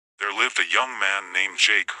there lived a young man named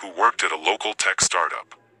Jake who worked at a local tech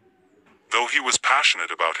startup. Though he was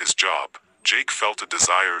passionate about his job, Jake felt a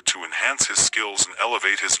desire to enhance his skills and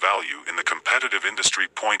elevate his value in the competitive industry.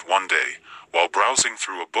 One day, while browsing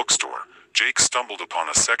through a bookstore, Jake stumbled upon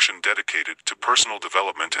a section dedicated to personal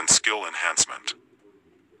development and skill enhancement.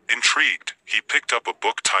 Intrigued, he picked up a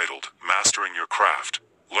book titled, Mastering Your Craft,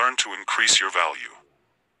 Learn to Increase Your Value.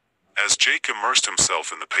 As Jake immersed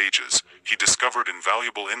himself in the pages, he discovered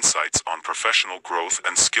invaluable insights on professional growth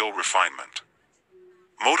and skill refinement.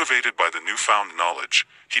 Motivated by the newfound knowledge,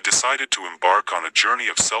 he decided to embark on a journey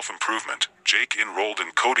of self-improvement. Jake enrolled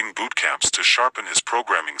in coding boot camps to sharpen his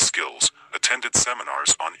programming skills, attended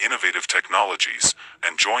seminars on innovative technologies,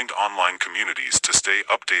 and joined online communities to stay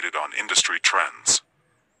updated on industry trends.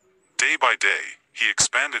 Day by day, he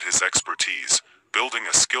expanded his expertise, building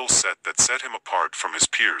a skill set that set him apart from his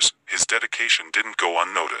peers. His dedication didn't go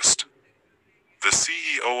unnoticed. The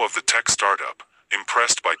CEO of the tech startup,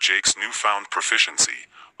 impressed by Jake's newfound proficiency,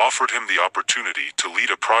 offered him the opportunity to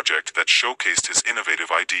lead a project that showcased his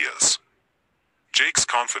innovative ideas. Jake's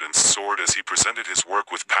confidence soared as he presented his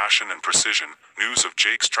work with passion and precision. News of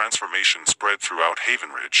Jake's transformation spread throughout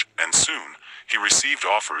Havenridge, and soon, he received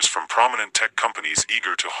offers from prominent tech companies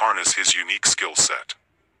eager to harness his unique skill set.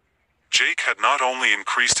 Jake had not only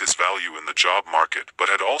increased his value in the job market but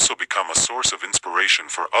had also become a source of inspiration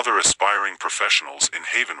for other aspiring professionals in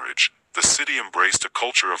Havenridge. The city embraced a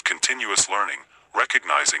culture of continuous learning,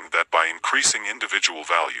 recognizing that by increasing individual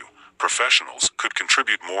value, professionals could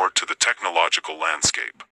contribute more to the technological landscape.